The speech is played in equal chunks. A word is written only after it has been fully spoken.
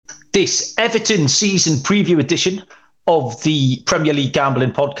This Everton season preview edition of the Premier League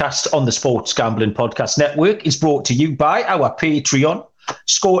Gambling Podcast on the Sports Gambling Podcast Network is brought to you by our Patreon.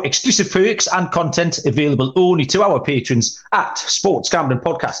 Score exclusive perks and content available only to our patrons at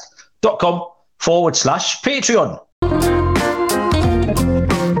sportsgamblingpodcast.com/Patreon.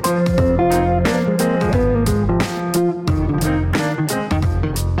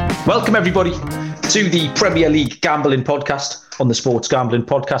 Welcome, everybody, to the Premier League Gambling Podcast on the Sports Gambling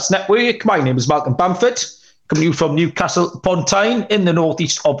Podcast Network. My name is Malcolm Bamford, coming to you from Newcastle upon Tyne in the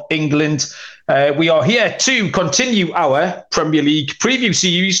northeast of England. We are here to continue our Premier League preview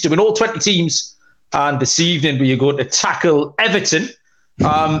series, doing all 20 teams. And this evening, we are going to tackle Everton.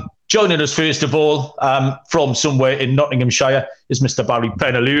 Joining us, first of all, from somewhere in Nottinghamshire, is Mr. Barry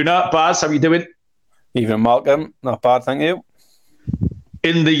Penaluna. Baz, how are you doing? Evening, Malcolm. Not bad, thank you.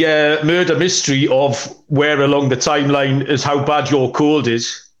 In the murder mystery of where along the timeline is how bad your cold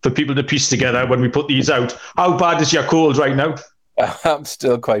is, for people to piece together when we put these out, how bad is your cold right now? I'm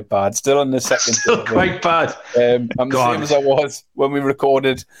still quite bad. Still on the second. Still quite bad. I'm the same as I was when we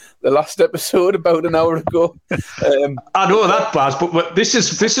recorded the last episode about an hour ago. I know that, Baz, but this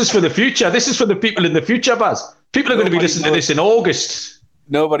is for the future. This is for the people in the future, Baz. People are going to be listening to this in August.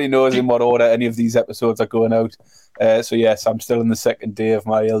 Nobody knows in what order any of these episodes are going out. So yes, I'm still in the second day of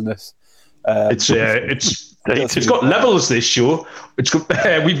my illness. It's got levels, this show.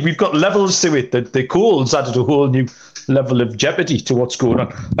 We've got levels to it. The cold's added a whole new level of jeopardy to what's going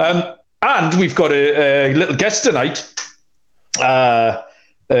on. And we've got a little guest tonight.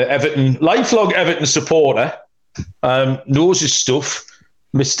 Everton, lifelong Everton supporter, knows his stuff.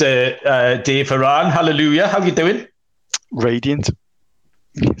 Mr. Dave Haran. Hallelujah. How you doing? Radiant.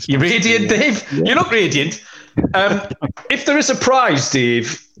 You're radiant, Dave? Yeah. You look radiant. If there is a prize,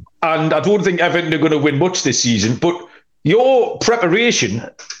 Dave, and I don't think Everton are going to win much this season, but your preparation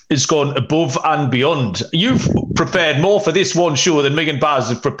has gone above and beyond. You've prepared more for this one show than me and Baz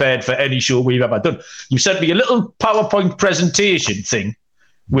have prepared for any show we've ever done. You sent me a little PowerPoint presentation thing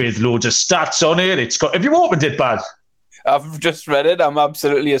with loads of stats on it. Have you opened it, Baz? I've just read it. I'm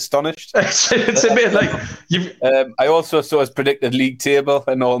absolutely astonished. It's a bit like I also saw his predicted league table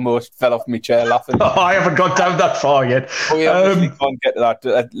and almost fell off my chair laughing. Oh, I haven't got down that far yet. We obviously can't get to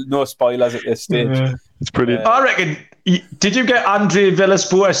that. No spoilers at this stage. It's brilliant. I reckon. Did you get Andre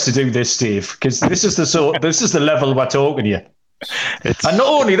Villas-Boas to do this, Steve? Because this is the level we're talking here. And not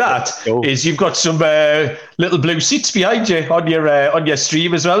only that, is you've got some little blue seats behind you on your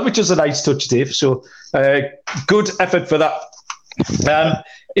stream as well, which is a nice touch, Dave. So good effort for that.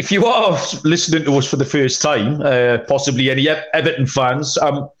 If you are listening to us for the first time, possibly any Everton fans,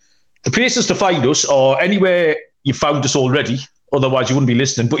 the places to find us are anywhere you found us already. Otherwise, you wouldn't be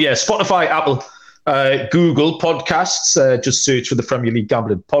listening. But yeah, Spotify, Apple, Google Podcasts. Just search for the Premier League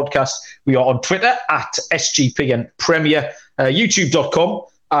Gambling Podcast. We are on Twitter at SGPN Premier. YouTube.com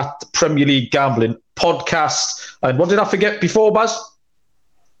at Premier League Gambling Podcast. And what did I forget before, Baz?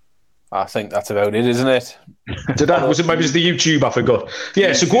 I think that's about it, isn't it? Maybe it was the YouTube I forgot.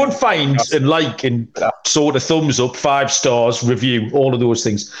 Yeah, so go and find and like and sort of thumbs up, 5 stars, review, all of those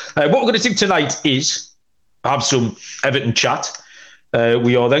things. What we're going to do tonight is have some Everton chat.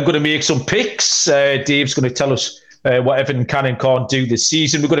 We are then going to make some picks. Dave's going to tell us what Everton can and can't do this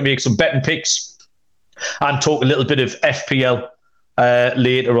season. We're going to make some betting picks and talk a little bit of FPL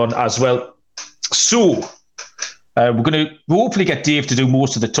later on as well. So we're going to hopefully get Dave to do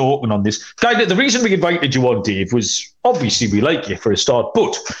most of the talking on this. Guy, the reason we invited you on, Dave, was obviously we like you for a start,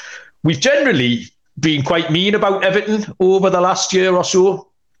 but we've generally been quite mean about Everton over the last year or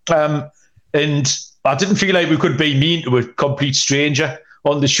so. And I didn't feel like we could be mean to a complete stranger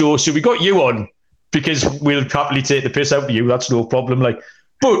on the show. So we got you on because we'll happily take the piss out of you. That's no problem.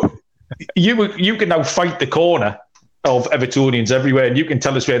 But you can now fight the corner of Evertonians everywhere, and you can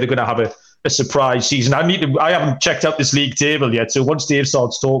tell us where they're going to have a surprise season. I haven't checked out this league table yet, so once Dave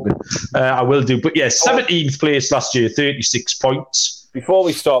starts talking, I will do. But yeah, 17th place last year, 36 points. Before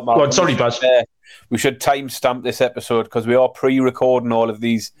we start, Mark, sorry, Baz. We should timestamp this episode because we are pre-recording all of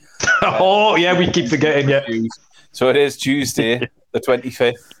these. Oh yeah, we keep forgetting. Yeah, so it is Tuesday, the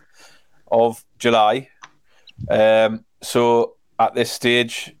 25th of July. So at this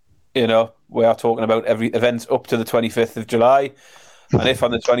stage, we are talking about every event up to the 25th of July. And if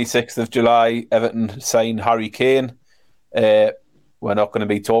on the 26th of July, Everton sign Harry Kane, we're not going to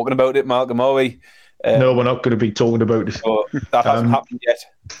be talking about it, Malcolm, are we? No, we're not going to be talking about it. So that hasn't happened yet,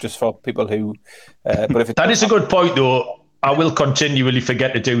 just for people who... but if that is a good point, though. I will continually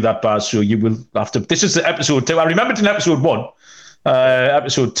forget to do that, Baz, so you will have to... This is the episode 2. I remembered in episode 1.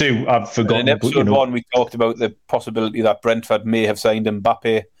 Episode 2, I've forgotten. In episode 1, we talked about the possibility that Brentford may have signed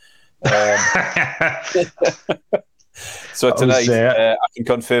Mbappe So tonight, I can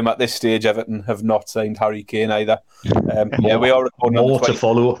confirm at this stage, Everton have not signed Harry Kane either. We are recording on the 20th to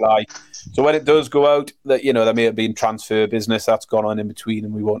follow. of July. So when it does go out, that there may have been transfer business that's gone on in between,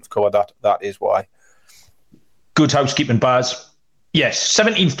 and we won't cover that. That is why. Good housekeeping, Baz. Yes,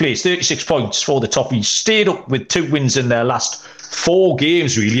 17th place, 36 points for the Toffees. Stayed up with 2 wins in their last 4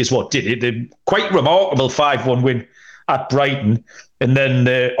 games, really, is what did it. A quite remarkable 5-1 win at Brighton, and then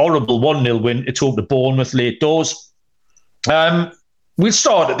the horrible 1-0 win at home to Bournemouth late doors. We'll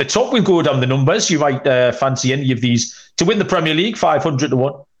start at the top. We'll go down the numbers. You might fancy any of these. To win the Premier League, 500 to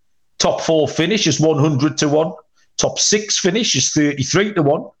 1. Top 4 finish is 100 to 1. Top 6 finish is 33 to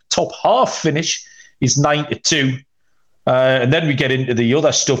 1. Top half finish is 9 to 2. And then we get into the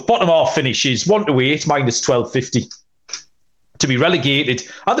other stuff. Bottom half finish is 1 to 8, minus 1250. To be relegated,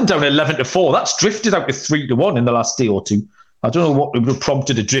 I think down 11 to 4. That's drifted out to 3 to 1 in the last day or two. I don't know what would have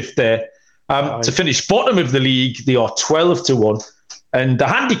prompted a drift there. To finish bottom of the league, they are 12 to 1. And the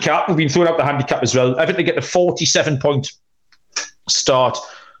handicap, we've been throwing out the handicap as well. Everton to get a 47-point start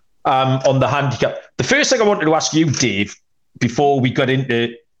on the handicap. The first thing I wanted to ask you, Dave, before we got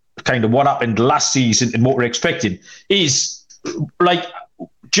into kind of what happened last season and what we're expecting, is like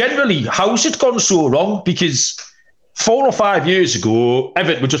generally, how's it gone so wrong? Because 4 or 5 years ago,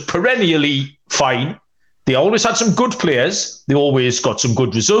 Everton were just perennially fine. They always had some good players. They always got some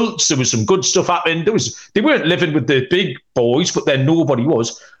good results. There was some good stuff happening. They weren't living with the big boys, but then nobody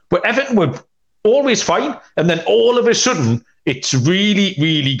was. But Everton were always fine. And then all of a sudden, it's really,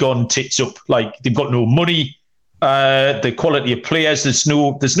 really gone tits up. Like they've got no money. The quality of players, there's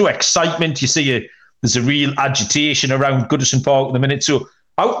no excitement. You see there's a real agitation around Goodison Park at the minute. So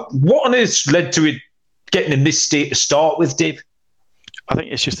what on earth led to it getting in this state to start with, Dave? I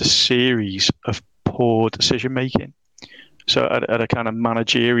think it's just a series of poor decision making. So at a kind of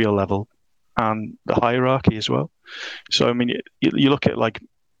managerial level and the hierarchy as well. So I mean, you look at like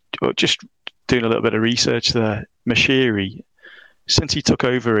just doing a little bit of research there. Mashiri, since he took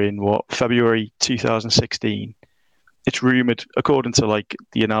over in February 2016, it's rumoured, according to like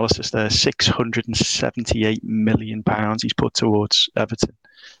the analysis there, £678 million he's put towards Everton,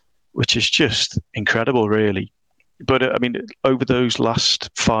 which is just incredible, really. But I mean, over those last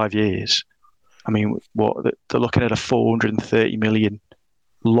 5 years, I mean, they're looking at a 430 million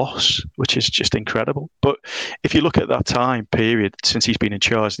loss, which is just incredible. But if you look at that time period since he's been in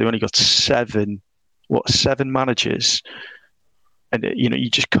charge, they've only got seven managers, and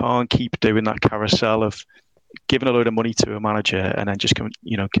you just can't keep doing that carousel of giving a load of money to a manager and then just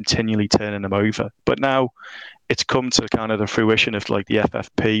continually turning them over. But now it's come to kind of the fruition of like the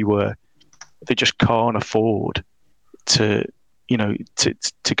FFP, where they just can't afford to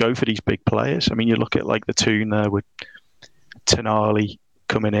go for these big players. I mean, you look at like the tune there with Tonali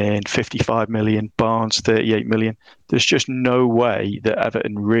coming in, 55 million, Barnes 38 million. There's just no way that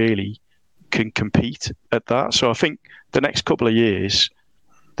Everton really can compete at that. So I think the next couple of years,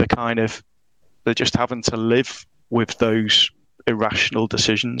 they're just having to live with those irrational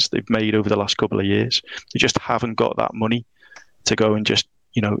decisions they've made over the last couple of years. They just haven't got that money to go and just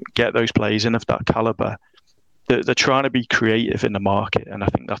get those players in of that caliber. They're trying to be creative in the market, and I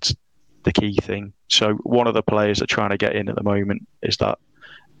think that's the key thing. So one of the players they're trying to get in at the moment is that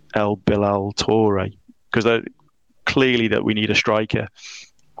El Bilal Toure, because they're clearly that we need a striker,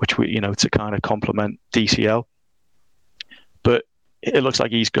 which we to kind of complement DCL. But it looks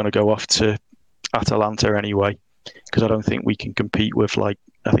like he's going to go off to Atalanta anyway, because I don't think we can compete with I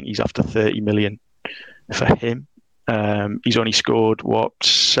think he's after 30 million for him. He's only scored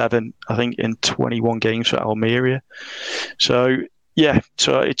 7, I think, in 21 games for Almeria. So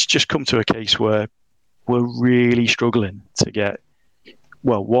it's just come to a case where we're really struggling to get,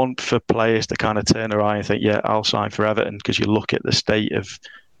 one, for players to kind of turn their eye and think, yeah, I'll sign for Everton, because you look at the state of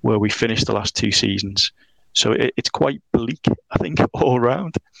where we finished the last 2 seasons. So it's quite bleak, I think, all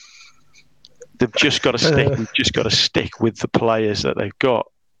around. They've just got to stick. We've just got to stick with the players that they've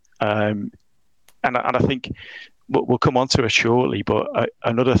got, and I think we'll come on to it shortly. But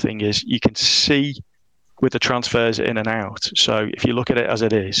another thing is you can see with the transfers in and out. So if you look at it as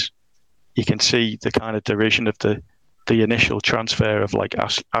it is, you can see the kind of derision of the initial transfer of like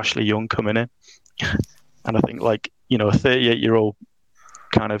Ashley Young coming in, and I think a 38-year-old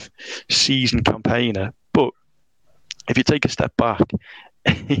kind of seasoned campaigner. But if you take a step back,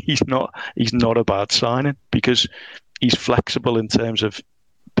 he's not a bad signing, because he's flexible in terms of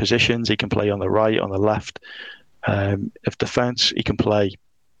positions. He can play on the right, on the left of defence. He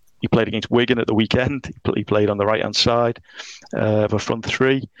played against Wigan at the weekend. He played on the right hand side of a front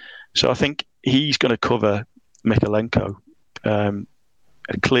three. So I think he's going to cover Mykolenko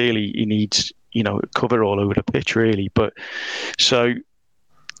clearly he needs, cover all over the pitch, really. But so,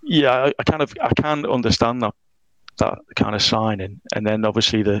 yeah, I can understand that kind of signing. And then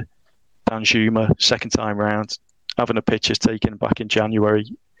obviously the Dan Schumer, second time round, having a pictures taken back in January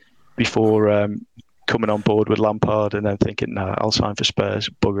before coming on board with Lampard, and then thinking, nah, I'll sign for Spurs,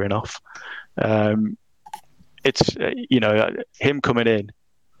 buggering off. It's, him coming in,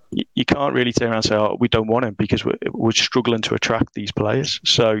 you can't really turn around and say, oh, we don't want him, because we're struggling to attract these players.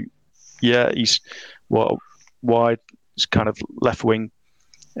 So, yeah, he's wide, kind of left wing.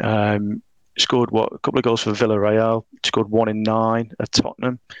 Scored a couple of goals for Villarreal. Scored 1 in 9 at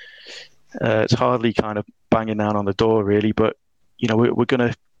Tottenham. It's hardly kind of banging down on the door, really. But we'll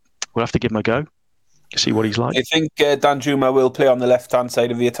have to give him a go. See what he's like. Do you think Dan Juma will play on the left-hand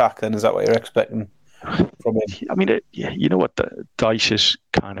side of the attack? Then is that what you're expecting from him? I mean, you know what, Dyche is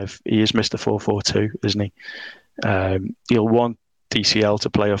he is Mr. 4-4-2, isn't he? He'll want DCL to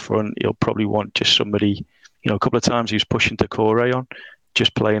play up front. He'll probably want just somebody. A couple of times he was pushing Decore on,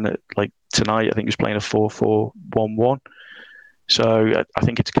 just playing it like tonight. I think he was playing a 4-4-1-1. So I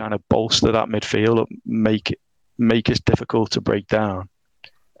think it's kind of bolster that midfield, make it difficult to break down.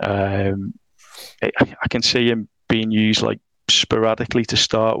 I can see him being used like sporadically to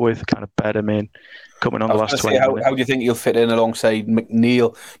start with, kind of bed him in, coming on the last 20 minutes. How do you think he'll fit in alongside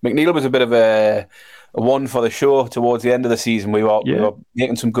McNeil? McNeil was a bit of a one for the show towards the end of the season. We were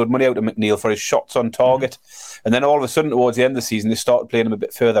making some good money out of McNeil for his shots on target. And then all of a sudden, towards the end of the season, they started playing him a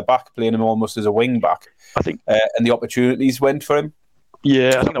bit further back, playing him almost as a wing back. I think, and the opportunities went for him.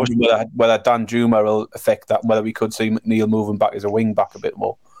 Yeah, I think that was whether Dan Juma will affect that, whether we could see McNeil moving back as a wing back a bit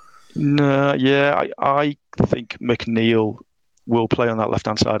more. No, yeah, I think McNeil will play on that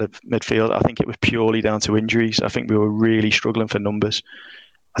left-hand side of midfield. I think it was purely down to injuries. I think we were really struggling for numbers.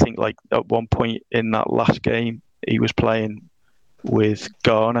 I think like at one point in that last game, he was playing with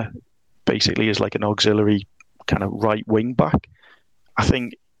Garner basically as like an auxiliary kind of right wing back. I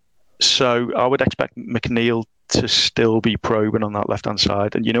think so. I would expect McNeil to still be probing on that left-hand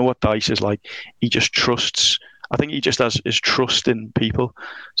side. And you know what Dyche is like? He just trusts. I think he just has his trust in people.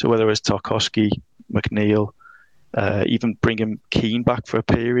 So whether it's Tarkowski, McNeil, even bringing Keane back for a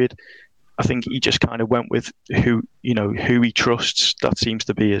period, I think he just kind of went with who he trusts. That seems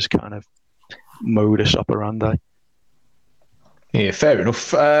to be his kind of modus operandi. Yeah, fair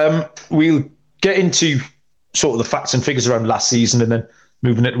enough. We'll get into sort of the facts and figures around last season, and then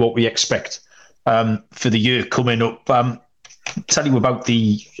moving into what we expect for the year coming up. Tell you about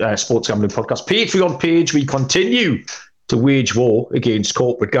the Sports Gambling Podcast Patreon page. We continue to wage war against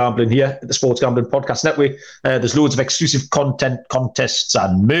corporate gambling here at the Sports Gambling Podcast Network. There's loads of exclusive content, contests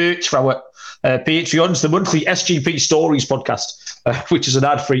and merch for our Patreons. The monthly SGP Stories podcast, which is an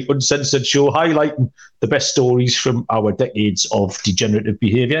ad-free, uncensored show highlighting the best stories from our decades of degenerative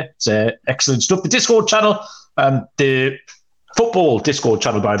behaviour. It's excellent stuff. The Discord channel, the football Discord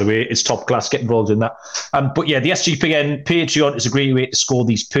channel, by the way, is top class. Get involved in that. But yeah, the SGPN Patreon is a great way to score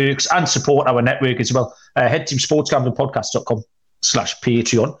these perks and support our network as well. Head to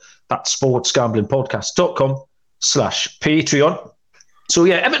sportsgamblingpodcast.com/Patreon. That's sportsgamblingpodcast.com/Patreon. So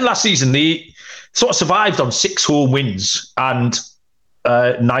yeah, Everton last season, they sort of survived on 6 home wins and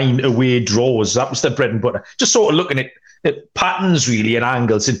 9 away draws. That was their bread and butter. Just sort of looking at patterns really and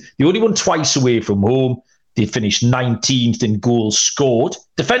angles. And they only won twice away from home. They finished 19th in goals scored.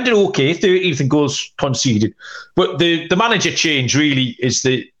 Defended okay, 13th in goals conceded. But the manager change really is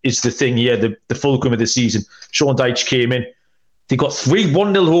the thing here, the fulcrum of the season. Sean Dyche came in. They got 3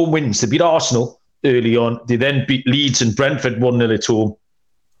 1-0 home wins. They beat Arsenal early on. They then beat Leeds and Brentford 1-0 at home.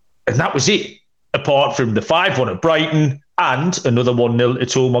 And that was it, apart from the 5-1 at Brighton and another 1-0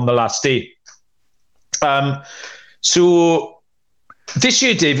 at home on the last day. So this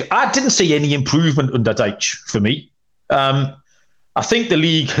year, Dave, I didn't see any improvement under Dyche for me. I think the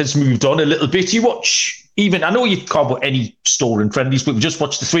league has moved on a little bit. You watch, I know you can't put any store in friendlies, but we just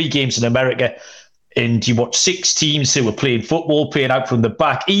watched the 3 games in America, and you watch 6 teams who were playing football, playing out from the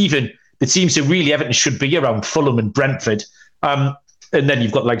back. Even the teams who really Everton should be around, Fulham and Brentford. And then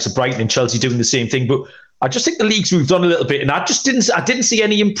you've got likes of Brighton and Chelsea doing the same thing. But I just think the league's moved on a little bit, and I didn't see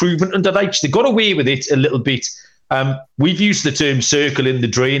any improvement under Dyche. They got away with it a little bit. We've used the term circle in the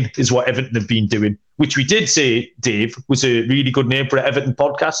drain is what Everton have been doing, which we did say, Dave, was a really good name for an Everton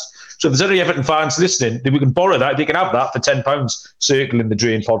podcast. So if there's any Everton fans listening, we can borrow that. They can have that for £10, circle in the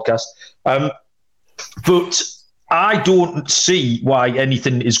drain podcast. But I don't see why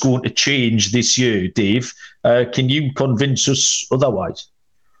anything is going to change this year, Dave. Can you convince us otherwise?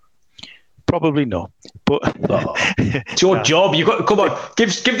 Probably not. But it's your job. You've got to come on.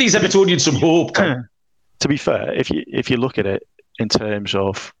 Give these Evertonians some hope. To be fair, if you look at it, in terms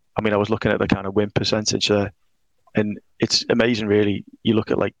of, I mean, I was looking at the kind of win percentage there, and it's amazing, really. You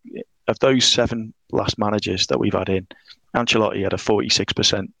look at, like, of those 7 last managers that we've had in, Ancelotti had a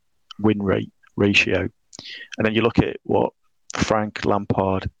 46% win rate ratio. And then you look at what Frank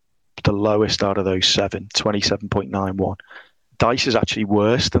Lampard, the lowest out of those 7, 27.91. Dyche is actually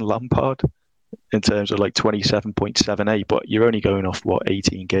worse than Lampard in terms of like 27.78, but you're only going off,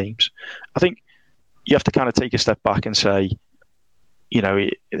 18 games. I think you have to kind of take a step back and say,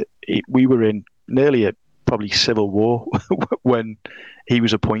 we were in nearly a probably civil war when he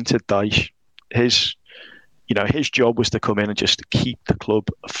was appointed, Dyche. His job was to come in and just keep the club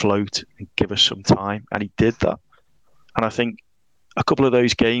afloat and give us some time, and he did that. And I think a couple of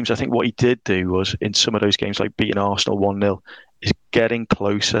those games, I think what he did do was, in some of those games, like beating Arsenal 1-0, is getting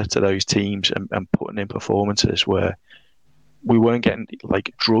closer to those teams and putting in performances where we weren't getting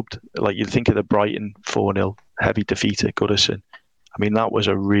like drubbed. Like, you think of the Brighton 4-0 heavy defeat at Goodison. I mean, that was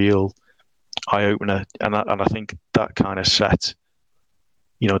a real eye-opener, and I think that kind of set,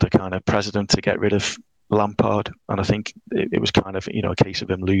 the kind of precedent to get rid of Lampard. And I think it was kind of, a case of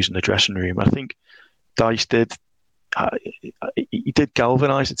him losing the dressing room. I think Dyche did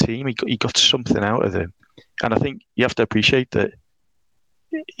galvanise the team. He got something out of him, and I think you have to appreciate that.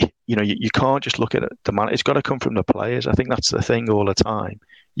 You can't just look at the man. It's got to come from the players. I think that's the thing all the time.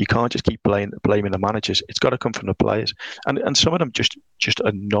 You can't just keep blaming the managers. It's got to come from the players, and some of them just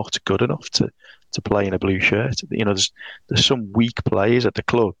are not good enough to play in a blue shirt. There's some weak players at the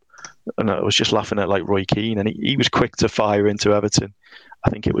club, and I was just laughing at like Roy Keane, and he was quick to fire into Everton. I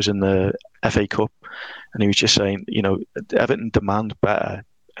think it was in the FA Cup, and he was just saying, Everton demand better,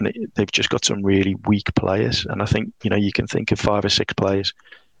 and they've just got some really weak players. And I think, you can think of 5 or 6 players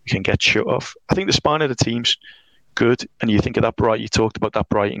who can get shut off. I think the spine of the team's good, and you think of that you talked about that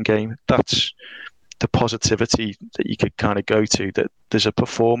Brighton game. That's the positivity that you could kind of go to, that there's a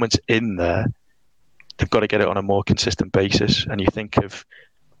performance in there. They've got to get it on a more consistent basis. And you think of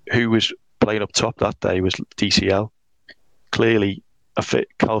who was playing up top that day was DCL. Clearly, a fit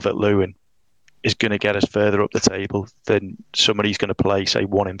Calvert-Lewin is going to get us further up the table than somebody who's going to play, say,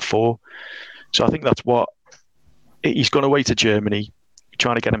 1 in 4. So I think that's what he's gone away to Germany,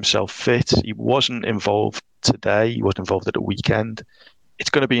 trying to get himself fit. He wasn't involved today. He wasn't involved at the weekend. It's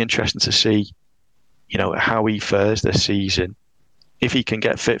going to be interesting to see, how he fares this season. If he can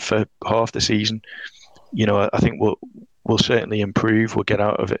get fit for half the season, I think we'll certainly improve. We'll get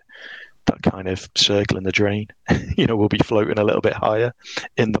out of it, that kind of circle in the drain. We'll be floating a little bit higher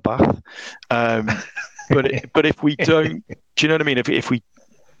in the bath. But if we don't, do you know what I mean?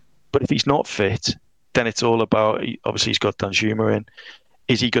 But if he's not fit, then it's all about, obviously he's got Danjuma in.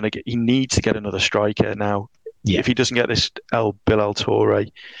 Is he going to get? He needs to get another striker now. Yeah. If he doesn't get this Bilal Toure,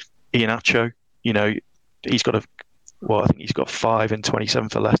 Iheanacho, he's got I think he's got 5 and 27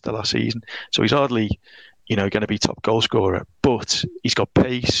 for Leicester last season. So he's hardly, going to be top goal scorer. But he's got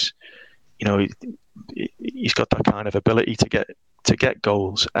pace. He's got that kind of ability to get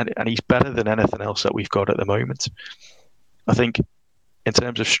goals, and he's better than anything else that we've got at the moment. I think in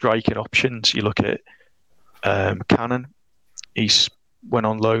terms of striking options, you look at Cannon. He's went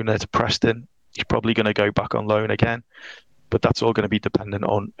on loan there to Preston. He's probably going to go back on loan again, but that's all going to be dependent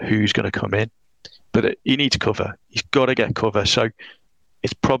on who's going to come in. But he needs cover. He's got to get cover. So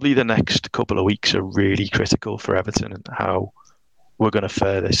it's probably the next couple of weeks are really critical for Everton and how we're going to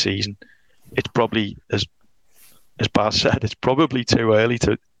fare this season. It's probably, as Baz said, it's probably too early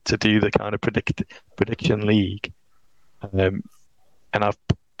to do the kind of prediction league. And I've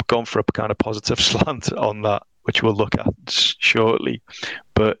gone for a kind of positive slant on that, which we'll look at shortly.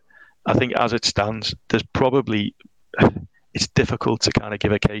 But I think as it stands, it's difficult to kind of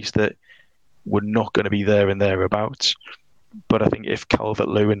give a case that we're not going to be there and thereabouts. But I think if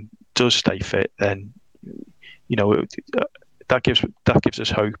Calvert-Lewin does stay fit, then, that gives us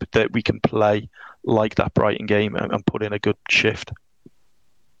hope that we can play like that Brighton game and put in a good shift.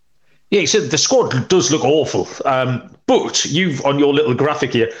 Yeah, so the squad does look awful. But you've, on your little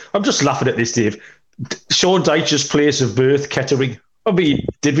graphic here, I'm just laughing at this, Dave. Sean Dyche's place of birth, Kettering. I mean,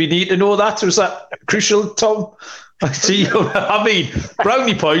 did we need to know that? Was that crucial, Tom? I mean,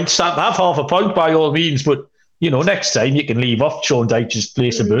 brownie points, have half a point by all means, but, next time you can leave off Sean Dyche's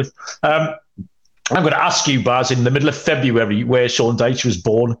place of birth. I'm going to ask you, Baz, in the middle of February, where Sean Dyche was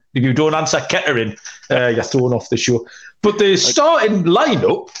born. If you don't answer Kettering, you're thrown off the show. But the starting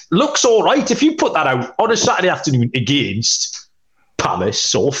lineup looks all right. If you put that out on a Saturday afternoon against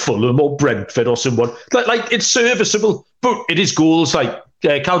Palace or Fulham or Brentford or someone, like it's serviceable, but it is goals. Like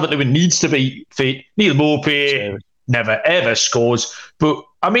Calvert-Lewin needs to be fit. Neil Maupay never, ever scores. But,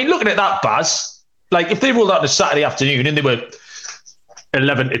 I mean, looking at that, Baz, like if they rolled out on a Saturday afternoon and they were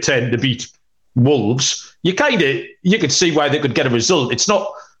 11-10 to beat Wolves, you could see why they could get a result. It's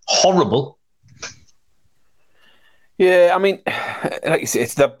not horrible. Yeah, I mean, like you say,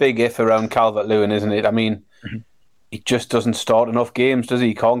 it's that big if around Calvert-Lewin, isn't it? I mean, he just doesn't start enough games, does he?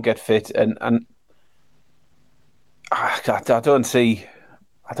 He can't get fit, and I don't see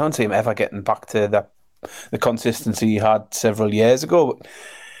him ever getting back to the consistency he had several years ago. But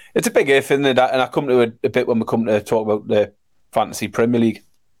it's a big if, isn't it? And I come to it a bit when we come to talk about the Fantasy Premier League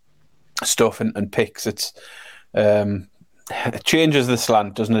stuff and picks. It changes the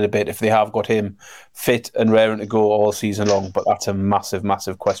slant, doesn't it, a bit, if they have got him fit and raring to go all season long. But that's a massive,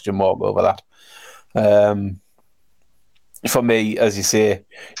 massive question mark over that. For me, as you say,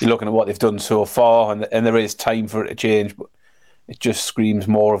 you're looking at what they've done so far, and there is time for it to change, but it just screams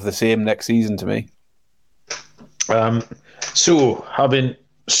more of the same next season to me. So, having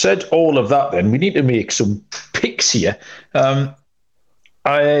said all of that, then we need to make some picks here.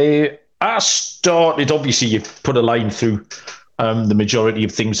 I started, obviously, you've put a line through the majority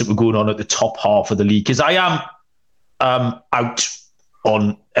of things that were going on at the top half of the league, because I am out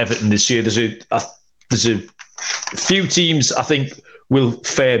on Everton this year. There's a few teams I think will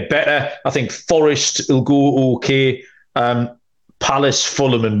fare better. I think Forest will go okay. Palace,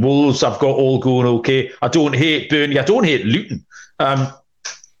 Fulham and Wolves I've got all going okay. I don't hate Burnley. I don't hate Luton. And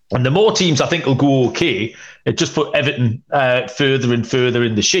the more teams I think will go okay, it just put Everton further and further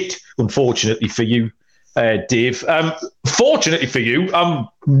in the shit, unfortunately for you, Dave. Fortunately for you, I'm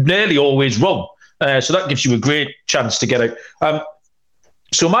nearly always wrong. So that gives you a great chance to get out.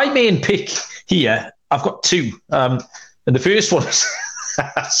 So my main pick here, I've got two. And the first one is,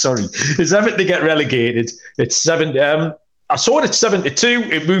 is Everton to get relegated. It's 7. I saw it at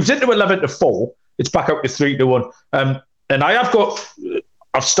 7-2. It moves into 11-4. It's back up to 3-1. And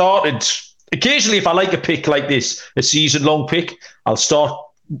I've started, occasionally if I like a pick like this, a season-long pick, I'll start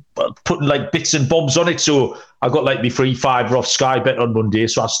putting like bits and bobs on it. So I got like my free fiver off Sky Bet on Monday,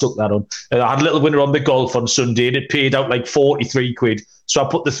 so I stuck that on. And I had a little winner on the golf on Sunday, and it paid out like 43 quid. So I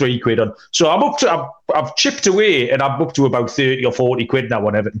put the 3 quid on. So I've chipped away, and I'm up to about 30 or 40 quid now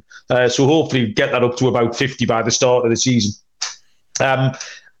on Everton. So hopefully get that up to about 50 by the start of the season.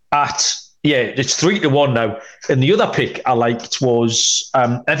 It's 3-1 now. And the other pick I liked was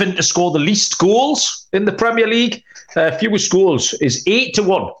Everton to score the least goals in the Premier League. Fewest goals is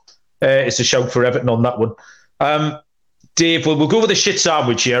 8-1. It's a shout for Everton on that one. Dave, we'll go with the shit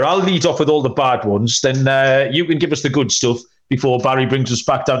sandwich here. I'll lead off with all the bad ones. Then you can give us the good stuff before Barry brings us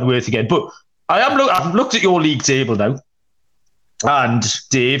back down to earth again. But I've looked at your league table now. And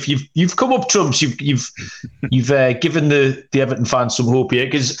Dave, you've come up trumps. You've given the Everton fans some hope here,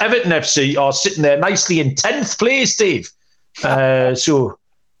 because Everton FC are sitting there nicely in 10th place, Dave. So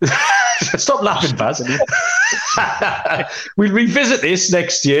stop laughing, Baz. We'll revisit this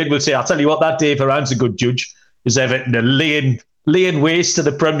next year, and we'll say, I'll tell you what, that Dave Horan's a good judge. Is Everton laying waste to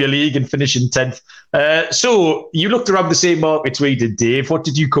the Premier League and finishing 10th? So you looked around the same markets we did, Dave. What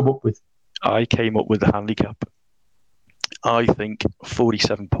did you come up with? I came up with the handicap. I think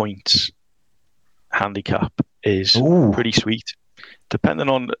 47 points handicap is pretty sweet. Depending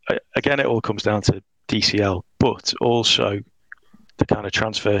on, again, it all comes down to DCL, but also the kind of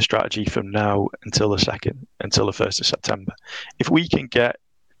transfer strategy from now until the 1st of September. If we can get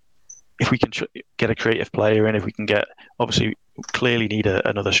a creative player in, if we can get, obviously, clearly need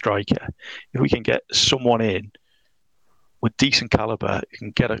another striker. If we can get someone in with decent caliber,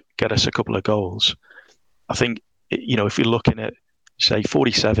 who can get us a couple of goals, I think, if you're looking at, say,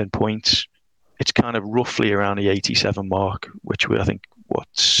 47 points, it's kind of roughly around the 87 mark, which I think what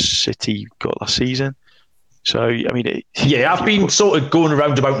City got last season. So, I mean, I've been sort of going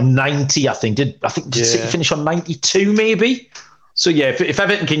around about 90. I think did City finish on 92 maybe? So if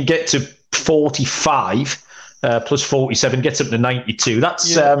Everton can get to 45 plus 47, gets up to 92.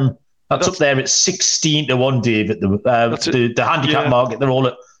 That's up there at 16-1, Dave. At the handicap market, they're all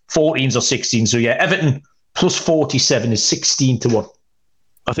at 14s or 16s. So Everton plus 47 is 16-1.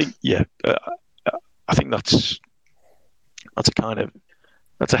 I think, I think that's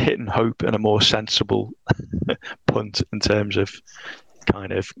a hit and hope and a more sensible punt in terms of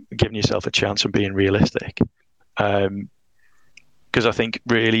kind of giving yourself a chance and being realistic. Because I think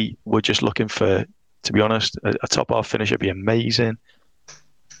really we're just looking for, to be honest, a top half finish would be amazing,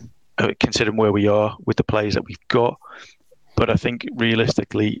 considering where we are with the players that we've got. But I think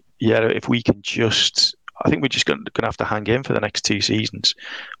realistically, if we can just, I think we're just going to have to hang in for the next 2 seasons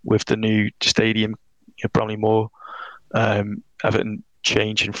with the new stadium, Bromley Moor, Everton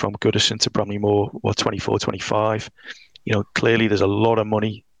changing from Goodison to Bromley Moor, 24, 25. Clearly there's a lot of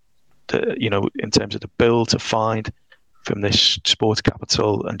money to, in terms of the bill to find. from this sports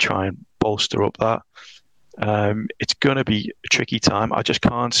capital and try and bolster up that. It's going to be a tricky time. I just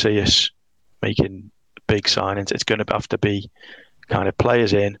can't see us making big signings. It's going to have to be kind of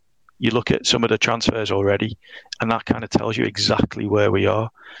players in. You look at some of the transfers already, and that kind of tells you exactly where we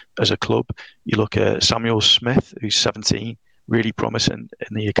are as a club. You look at Samuel Smith, who's 17, really promising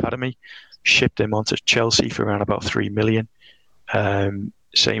in the academy. Shipped him onto Chelsea for around about 3 million.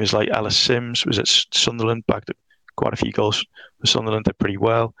 Same as like Ellis Sims was at Sunderland, bagged up quite a few goals for Sunderland, did pretty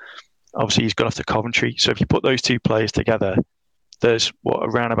well. Obviously, he's gone off to Coventry. So if you put those two players together, there's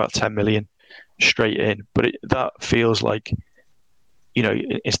around about 10 million straight in. But that feels like,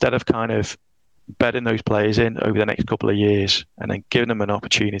 instead of kind of bedding those players in over the next couple of years and then giving them an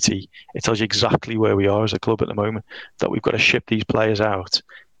opportunity, it tells you exactly where we are as a club at the moment, that we've got to ship these players out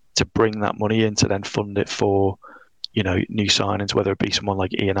to bring that money in to then fund it for, new signings, whether it be someone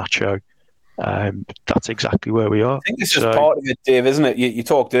like Iheanacho. That's exactly where we are. I think this is part of it, Dave, isn't it? You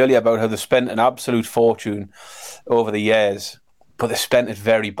talked earlier about how they spent an absolute fortune over the years, but they spent it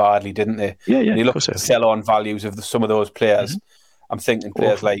very badly, didn't they? Yeah. And you look at the sell-on values of some of those players. Mm-hmm. I'm thinking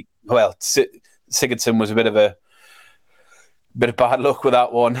players like, Sigurdsson was a bit of bad luck with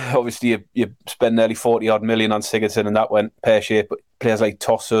that one. Obviously, you spend nearly 40-odd million on Sigurdsson, and that went pear-shaped. But players like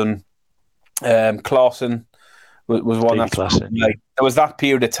Tosun, Klaassen was one that there was that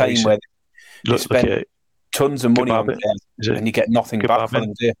period of time where you spend tons of money on players and you get nothing back for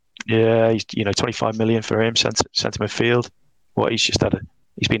them. Yeah, he's 25 million for him, centre midfield.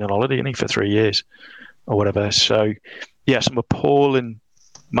 He's been on holiday, hasn't he, for 3 years or whatever. So yeah, some appalling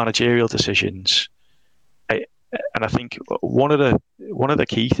managerial decisions. And I think one of the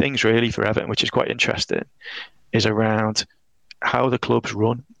key things really for Everton, which is quite interesting, is around how the club's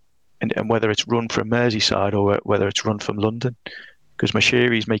run and whether it's run from Merseyside or whether it's run from London. Because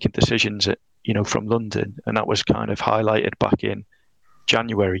Moshiri's making decisions from London, and that was kind of highlighted back in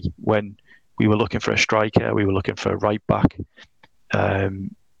January when we were looking for a striker, we were looking for a right back,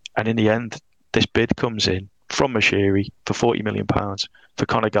 and in the end, this bid comes in from Moshiri for £40 million for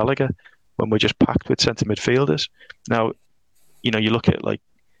Conor Gallagher when we're just packed with centre midfielders. Now, you look at like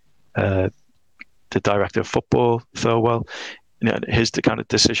the director of football, Thirlwell, his kind of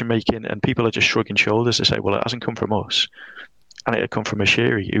decision making, and people are just shrugging shoulders to say, well, it hasn't come from us. And it had come from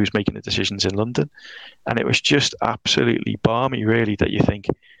Moshiri, who was making the decisions in London. And it was just absolutely balmy, really, that you think,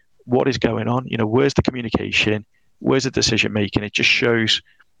 what is going on? Where's the communication? Where's the decision making? It just shows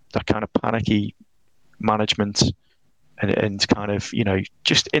that kind of panicky management and kind of,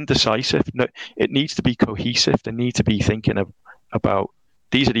 just indecisive. No, it needs to be cohesive. They need to be thinking about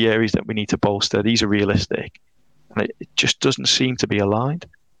these are the areas that we need to bolster. These are realistic. And it just doesn't seem to be aligned.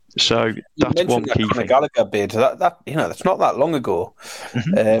 So that's one key thing. Gallagher bid, that's not that long ago.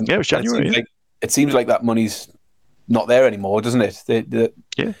 Mm-hmm. Yeah, it was January. It seems like that money's not there anymore, doesn't it?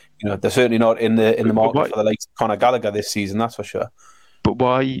 They're certainly not in the market for the likes of Conor Gallagher this season. That's for sure. But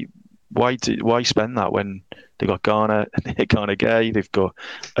why spend that when they got Garner, Garner Gay, they've got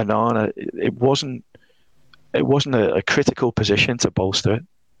Anana? It wasn't a critical position to bolster it,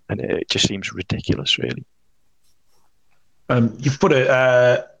 and it just seems ridiculous, really. You've put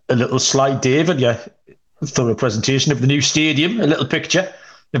a little slide, David, thorough presentation of the new stadium, a little picture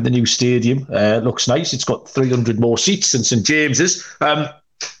of the new stadium. Looks nice. It's got 300 more seats than St James's. Going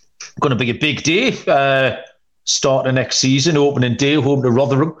to be a big day. Starting next season, opening day, home to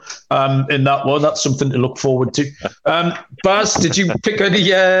Rotherham. In that one, that's something to look forward to. Baz, did you pick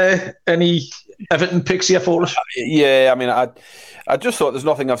any Everton picks here for us? Yeah, I mean, I just thought there's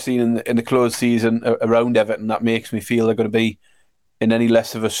nothing I've seen in the closed season around Everton that makes me feel they're going to be in any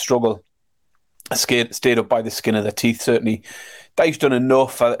less of a struggle. Stayed up by the skin of their teeth, certainly. Dyche's done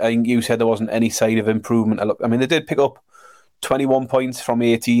enough. I think you said there wasn't any sign of improvement. I mean, they did pick up 21 points from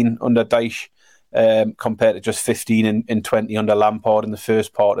 18 under Dyche, compared to just 15 in 20 under Lampard in the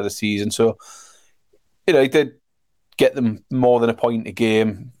first part of the season. So, he did get them more than a point a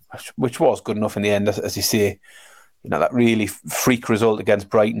game, which was good enough in the end, as you say. That really freak result against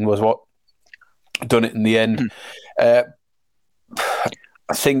Brighton was what done it in the end. I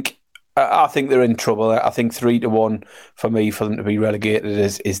think they're in trouble. I think 3-1 for me for them to be relegated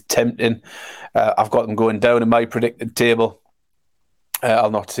is tempting. I've got them going down in my predicted table.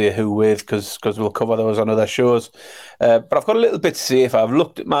 I'll not say who with because we'll cover those on other shows. But I've got a little bit safer. I've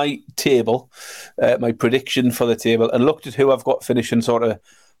looked at my table, my prediction for the table, and looked at who I've got finishing sort of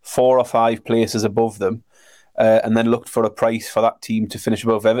 4 or 5 places above them. And then looked for a price for that team to finish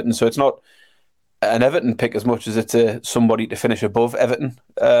above Everton. So it's not an Everton pick as much as it's somebody to finish above Everton.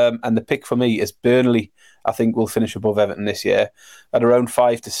 And the pick for me is Burnley. I think will finish above Everton this year at around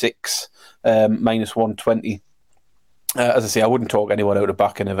 5 to 6, minus 120. As I say, I wouldn't talk anyone out of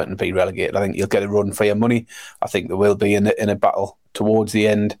backing Everton be relegated. I think you'll get a run for your money. I think there will be in a battle towards the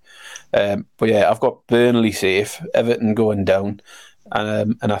end. But yeah, I've got Burnley safe, Everton going down,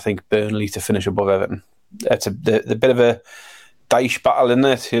 and I think Burnley to finish above Everton. It's the bit of a Dyche battle,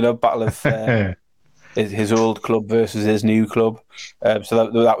 isn't it? Battle of his old club versus his new club. So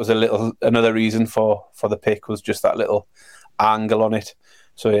that was another reason for the pick, was just that little angle on it.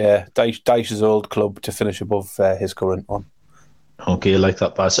 So yeah, Dyche's old club to finish above his current one. Okay, I like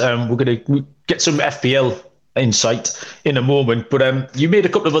that, Baz. We're going to get some FPL insight in a moment, but you made a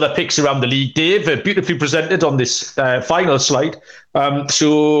couple of other picks around the league, Dave, beautifully presented on this final slide.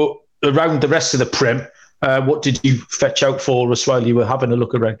 So around the rest of the Prem, what did you fetch out for us while you were having a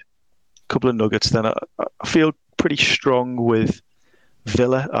look around? A couple of nuggets then. I feel pretty strong with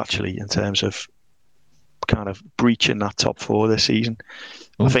Villa, actually, in terms of kind of breaching that top four this season.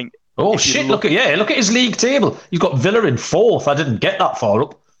 I think. Oh shit! Look at his league table. You've got Villa in fourth. I didn't get that far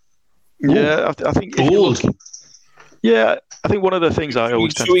up. Yeah, I think. Yeah, I think one of the things I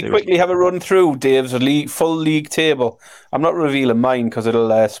always tend to do. Should we quickly have a run through Dave's full league table? I'm not revealing mine because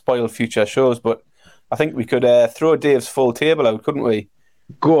it'll spoil future shows, but I think we could throw Dave's full table out, couldn't we?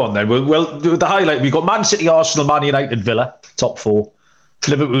 Go on then. Well, the highlight, we've got Man City, Arsenal, Man United, Villa, top four.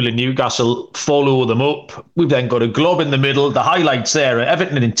 Liverpool and Newcastle follow them up. We've then got a glob in the middle. The highlights there are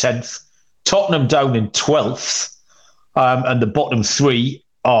Everton in 10th, Tottenham down in 12th, and the bottom three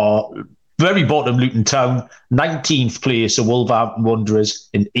are very bottom Luton Town, 19th place are Wolverhampton Wanderers,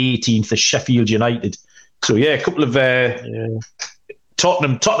 and 18th are Sheffield United. So yeah, a couple of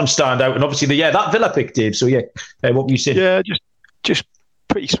Tottenham stand out, and obviously that Villa pick, Dave. So yeah, what were you saying? Yeah, just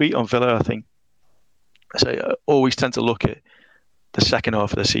pretty sweet on Villa, I think. So I always tend to look at the second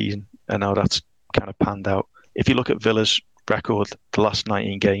half of the season and how that's kind of panned out. If you look at Villa's record, the last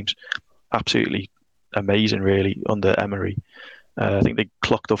 19 games, absolutely amazing, really, under Emery. I think they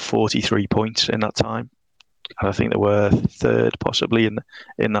clocked up 43 points in that time. And I think they were third, possibly,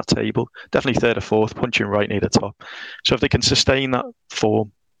 in that table. Definitely third or fourth, punching right near the top. So if they can sustain that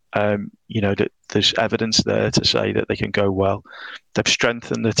form, there's evidence there to say that they can go well. They've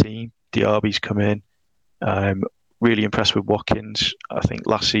strengthened the team. Diaby's come in. Really impressed with Watkins. I think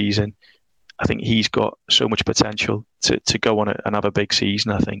last season, he's got so much potential to go on and have a big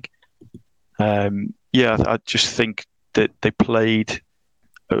season, I think. I just think that they played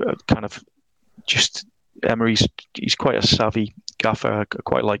kind of just Emery's. He's quite a savvy gaffer. I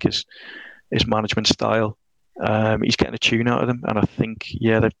quite like his management style. He's getting a tune out of them, and I think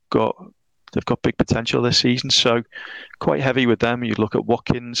they've got big potential this season. So quite heavy with them. You'd look at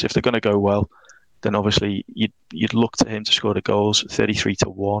Watkins if they're going to go well. Then obviously you'd look to him to score the goals,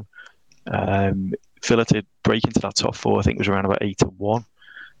 33-1. Villa to break into that top four, I think, was around about 8-1.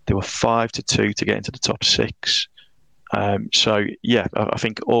 They were 5-2 to get into the top six. I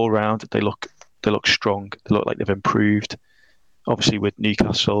think all round they look strong. They look like they've improved. Obviously, with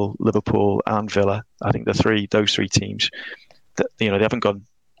Newcastle, Liverpool, and Villa, I think those three teams, they haven't gone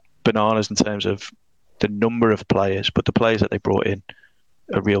bananas in terms of the number of players, but the players that they brought in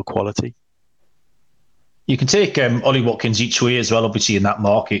are real quality. You can take Ollie Watkins each way as well, obviously, in that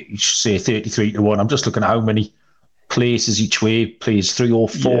market. You should say 33-1. I'm just looking at how many places each way, plays 3 or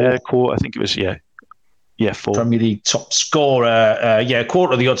 4. Yeah, I think it was, 4. Premier League top scorer.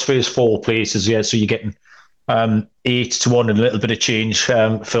 Quarter of the odds for his 4 places. Yeah, so you're getting 8-1 and a little bit of change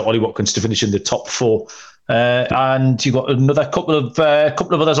for Ollie Watkins to finish in the top 4. And you got another couple of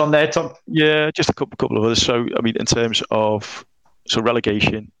others on there, Tom. Yeah, just a couple of others. So I mean, in terms of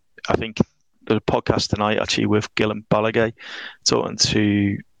relegation, I think there's a podcast tonight actually with Guillem Balaguer talking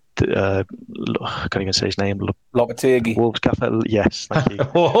to I can't even say his name. Lopetegui. Wolves gaffer. Yes, thank you.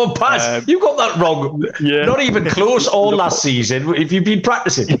 Paz, you got that wrong. Yeah. Not even close all last season. If you've been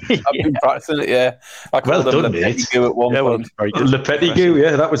practicing, I've been practicing it. Yeah, I called him Lopetegui at one point. Lopetegui,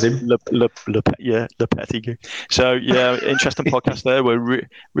 yeah, that was him. Lopetegui. So yeah, interesting podcast there. Where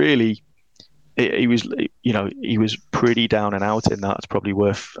really, he was pretty down and out in that. It's probably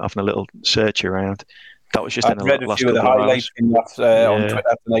worth having a little search around. That was just in the last couple of highlights on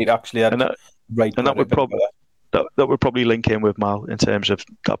Twitter tonight. Actually, that would probably link in with Mal in terms of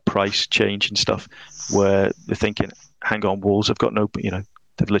that price change and stuff, where they're thinking, hang on, Wolves have got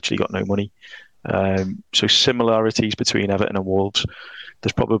they've literally got no money. So similarities between Everton and Wolves.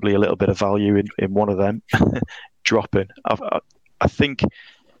 There's probably a little bit of value in one of them dropping. I think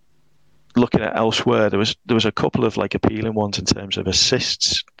looking at elsewhere, there was a couple of appealing ones in terms of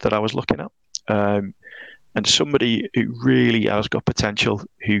assists that I was looking at. And somebody who really has got potential,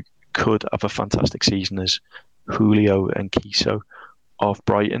 who could have a fantastic season, is Julio and Kiso of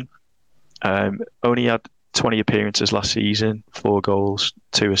Brighton. Only had 20 appearances last season, 4 goals,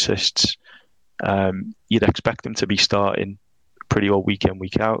 2 assists. You'd expect him to be starting pretty well week in,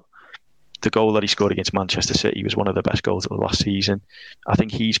 week out. The goal that he scored against Manchester City was one of the best goals of the last season. I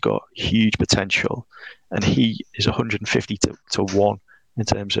think he's got huge potential, and he is 150 to 1 in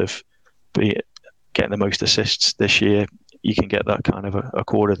terms of getting the most assists this year. You can get that kind of a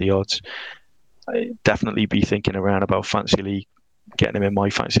quarter of the odds. I'd definitely be thinking around about fantasy league, getting him in my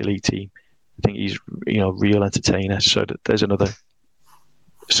fantasy league team. I think he's real entertainer. So there's another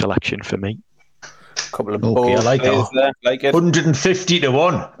selection for me. Couple of I like that. There, like it. 150 to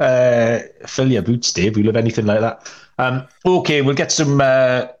 1. Fill your boots, Dave. We love anything like that. Okay, we'll get some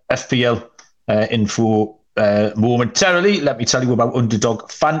FPL info momentarily. Let me tell you about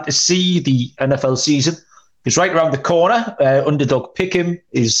Underdog Fantasy. The NFL season is right around the corner. Underdog Pick'em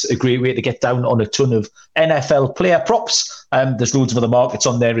is a great way to get down on a ton of NFL player props. There's loads of other markets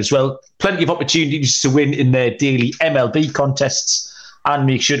on there as well. Plenty of opportunities to win in their daily MLB contests. And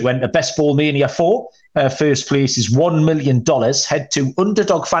make sure to enter Best Ball Mania 4. First place is $1 million. Head to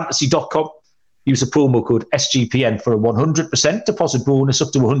underdogfantasy.com. Use the promo code SGPN for a 100% deposit bonus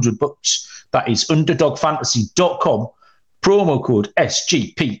up to $100. That is underdogfantasy.com. Promo code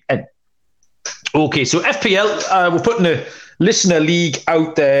SGPN. Okay, so FPL, we're putting a listener league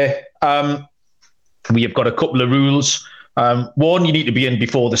out there. We have got a couple of rules. One, you need to be in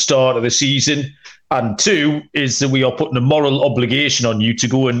before the start of the season. And 2 is that we are putting a moral obligation on you to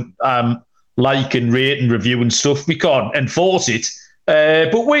go and like and rate and review and stuff. We can't enforce it,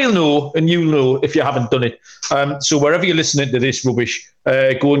 but we'll know and you'll know if you haven't done it. So wherever you're listening to this rubbish,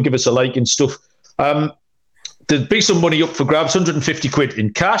 go and give us a like and stuff. There'll be some money up for grabs, 150 quid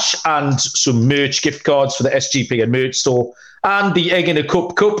in cash and some merch gift cards for the SGP and merch store and the Egg in a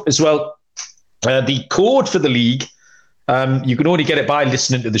Cup as well. The code for the league, you can only get it by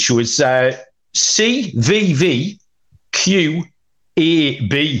listening to the show, is CVVQAB.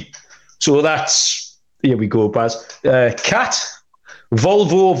 So that's, here we go, Baz. Cat,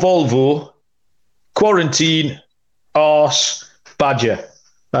 Volvo, Quarantine, Arse, Badger.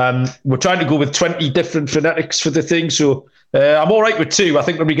 We're trying to go with 20 different phonetics for the thing, so I'm all right with 2. I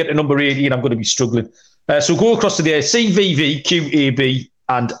think when we get to number 18, I'm going to be struggling. So go across to there, CVVQAB,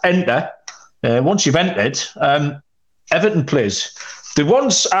 and enter. Once you've entered, Everton players. The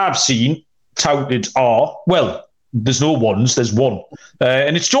ones I've seen touted are, well, there's no ones, there's one.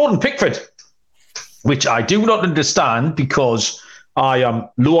 And it's Jordan Pickford, which I do not understand because I am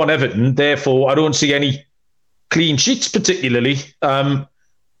low on Everton. Therefore, I don't see any clean sheets particularly.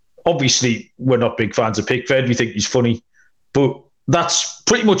 Obviously, we're not big fans of Pickford. We think he's funny. But that's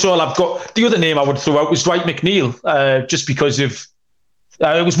pretty much all I've got. The other name I would throw out was Dwight McNeil, just because of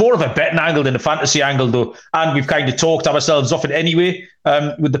it was more of a betting angle than a fantasy angle, though. And we've kind of talked ourselves off it anyway,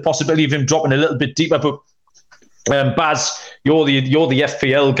 with the possibility of him dropping a little bit deeper. But Baz, you're the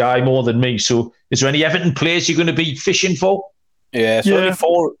FPL guy more than me. So is there any Everton players you're going to be fishing for? Yeah, so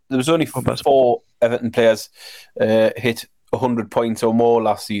there was only 4 Everton players hit 100 points or more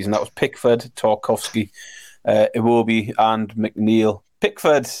last season. That was Pickford, Tarkowski, Iwobi and McNeil.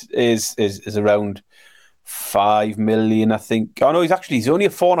 Pickford is around 5 million, I think. Oh no, he's only a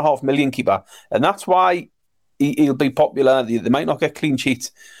 4.5 million keeper, and that's why he'll be popular. They might not get clean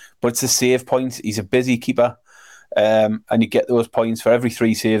sheets, but it's the save points. He's a busy keeper, and you get those points for every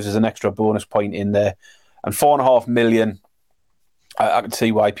 3 saves. There's an extra bonus point in there, and 4.5 million. I can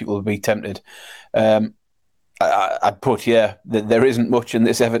see why people would be tempted. I'd put there isn't much in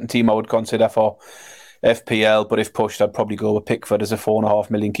this Everton team I would consider for FPL, but if pushed, I'd probably go with Pickford as a 4.5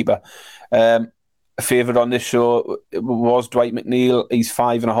 million keeper. A favourite on this show was Dwight McNeil. He's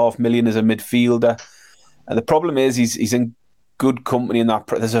 5.5 million as a midfielder, and the problem is he's in good company in that.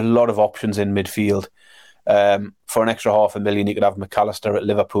 There's a lot of options in midfield. For an extra 500,000, you could have McAllister at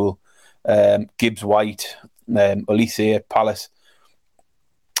Liverpool, Gibbs White, Olise at Palace,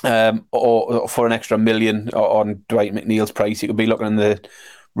 or for an extra 1 million on Dwight McNeil's price, you could be looking in the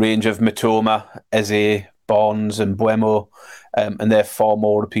range of Mitoma, Eze, Bonds and Buemo, and they're far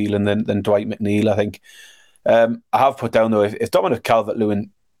more appealing than Dwight McNeil, I think. I have put down, though, if Dominic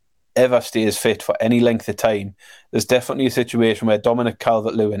Calvert-Lewin ever stays fit for any length of time, there's definitely a situation where Dominic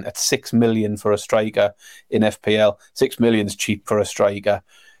Calvert-Lewin at 6 million for a striker in FPL, 6 million is cheap for a striker.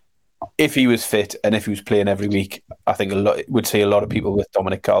 If he was fit and if he was playing every week, I think would see a lot of people with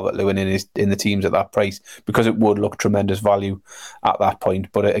Dominic Calvert-Lewin in the teams at that price, because it would look tremendous value at that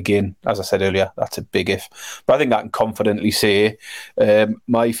point. But again, as I said earlier, that's a big if. But I think I can confidently say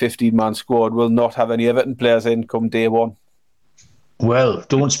my 15-man squad will not have any Everton players in come day one. Well,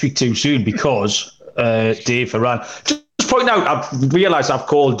 don't speak too soon, because Dave Ferran. Just point out, I've realised I've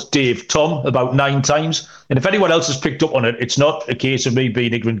called Dave Tom about 9 times, and if anyone else has picked up on it, it's not a case of me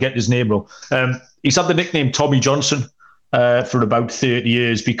being ignorant, getting his name wrong. He's had the nickname Tommy Johnson for about 30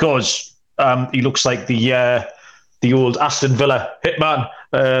 years because he looks like the old Aston Villa hitman,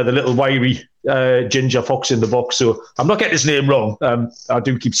 the little wiry ginger fox in the box. So I'm not getting his name wrong. I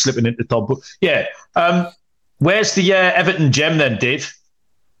do keep slipping into Tom, but yeah. Where's the Everton gem then, Dave?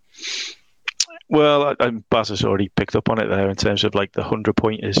 Well, Baz has already picked up on it there in terms of like the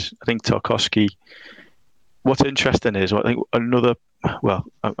 100-pointers. I think Tarkowski. What's interesting is, I think another. Well,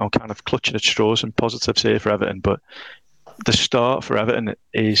 I'm kind of clutching at straws and positives here for Everton, but the start for Everton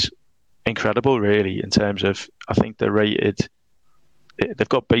is incredible, really, in terms of I think they're rated. They've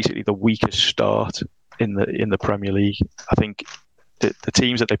got basically the weakest start in the Premier League. I think the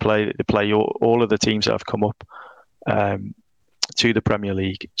teams that they play all of the teams that have come up to the Premier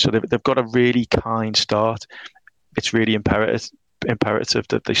League. So they've got a really kind start. It's really imperative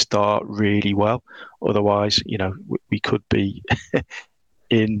that they start really well. Otherwise, we could be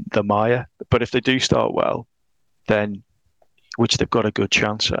in the mire. But if they do start well, then, which they've got a good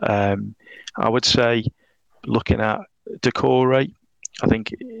chance. I would say, looking at Decore, I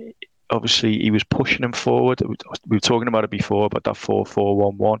think obviously he was pushing him forward. We were talking about it before, about that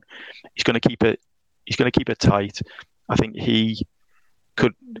 4-4-1-1. He's going to keep it. He's going to keep it tight. I think he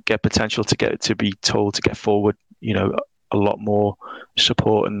could get potential to be told to get forward. A lot more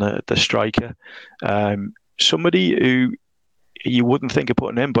support in the striker. Somebody who you wouldn't think of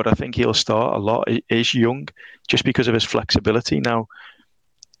putting in, but I think he'll start a lot. Is Young, just because of his flexibility. Now,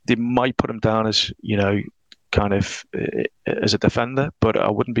 they might put him down as kind of as a defender, but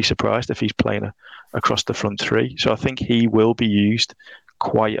I wouldn't be surprised if he's playing across the front three. So I think he will be used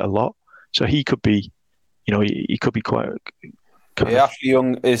quite a lot. So he could be, he could be quite. Ashley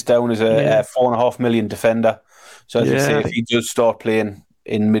Young is down as a 4.5 million defender. So as you say, if he does start playing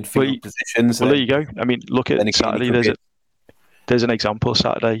in midfield positions, well, there you go. I mean, look at Saturday. There's an example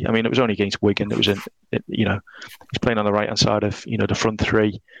Saturday. I mean, it was only against Wigan. It was he's playing on the right hand side of the front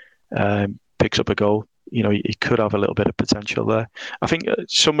three. Picks up a goal. He could have a little bit of potential there. I think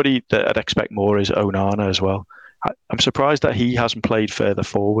somebody that I'd expect more is Onana as well. I'm surprised that he hasn't played further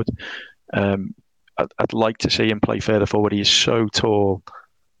forward. I'd like to see him play further forward. He is so tall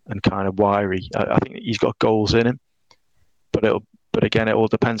and kind of wiry. I think he's got goals in him, but again, it all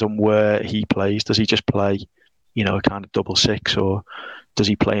depends on where he plays. Does he just play, a kind of double six, or does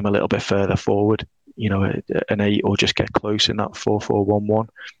he play him a little bit further forward, an 8, or just get close in that 4-4-1-1?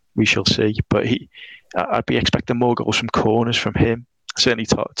 We shall see. But I'd be expecting more goals from corners from him. Certainly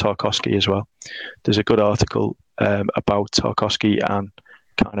Tarkowski as well. There's a good article about Tarkowski and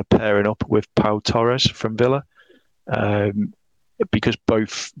kind of pairing up with Pau Torres from Villa, because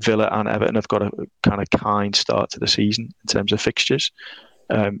both Villa and Everton have got a kind of kind start to the season in terms of fixtures.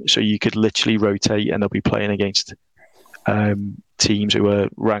 So you could literally rotate, and they'll be playing against teams who are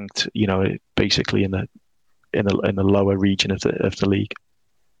ranked, basically in the lower region of the league.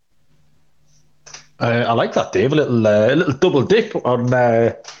 I like that, Dave. A little double dip on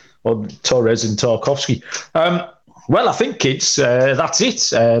Torres and Tarkowski. Well, I think, kids, that's it.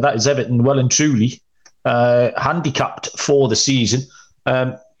 That is Everton well and truly handicapped for the season.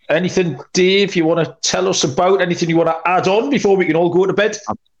 Anything, Dave, you want to tell us about? Anything you want to add on before we can all go to bed?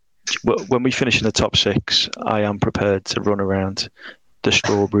 When we finish in the top 6, I am prepared to run around the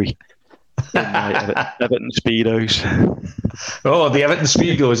Strawberry in my Everton Speedos. Oh, the Everton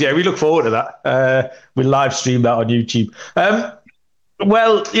Speedos. Yeah, we look forward to that. We'll live stream that on YouTube.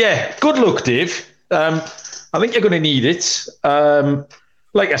 Well, yeah, good luck, Dave. I think you're going to need it.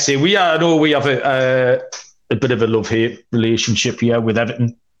 Like I say, I know we have a bit of a love-hate relationship here with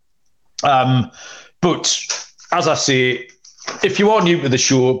Everton. But as I say, if you are new to the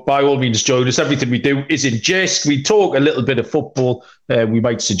show, by all means join us. Everything we do is in jest. We talk a little bit of football. We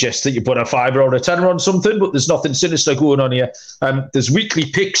might suggest that you put a £5 or a £10 on something, but there's nothing sinister going on here. There's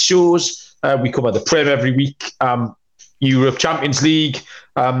weekly pick shows. We cover the Prem every week. Europe, Champions League,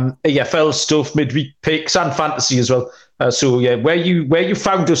 EFL stuff, midweek picks, and fantasy as well. So yeah, where you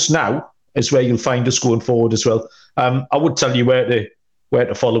found us now is where you'll find us going forward as well. I would tell you where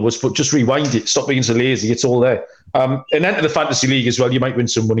to follow us, but just rewind it. Stop being so lazy. It's all there. And enter the fantasy league as well. You might win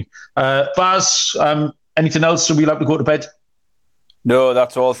some money. Baz, anything else? So we like to go to bed? No,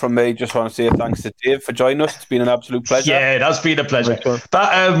 that's all from me. Just want to say thanks to Dave for joining us. It's been an absolute pleasure. Yeah, it has been a pleasure.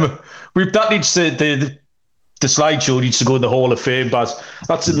 That needs to the slideshow needs to go in the Hall of Fame, Baz.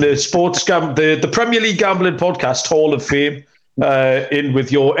 That's in the the Premier League Gambling Podcast Hall of Fame, in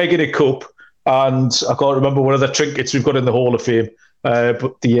with your egg in a cup, and I can't remember what other trinkets we've got in the Hall of Fame.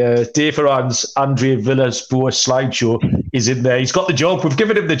 But the Dave Ferran's Andre Villas-Boas slideshow is in there. He's got the job. We've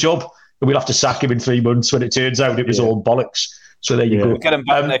given him the job, and we'll have to sack him in 3 months when it turns out it was all bollocks. So there you go. We'll get him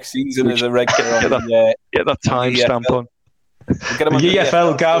back next season as a regular. Get that timestamp on. We'll the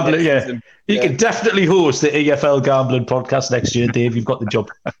EFL gambling, You can definitely host the EFL gambling podcast next year, Dave. You've got the job.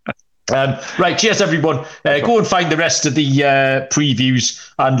 Right, cheers everyone. Go and find the rest of the previews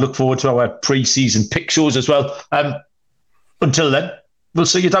and look forward to our pre-season pick shows as well. Until then, we'll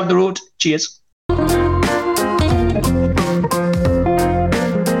see you down the road. Cheers.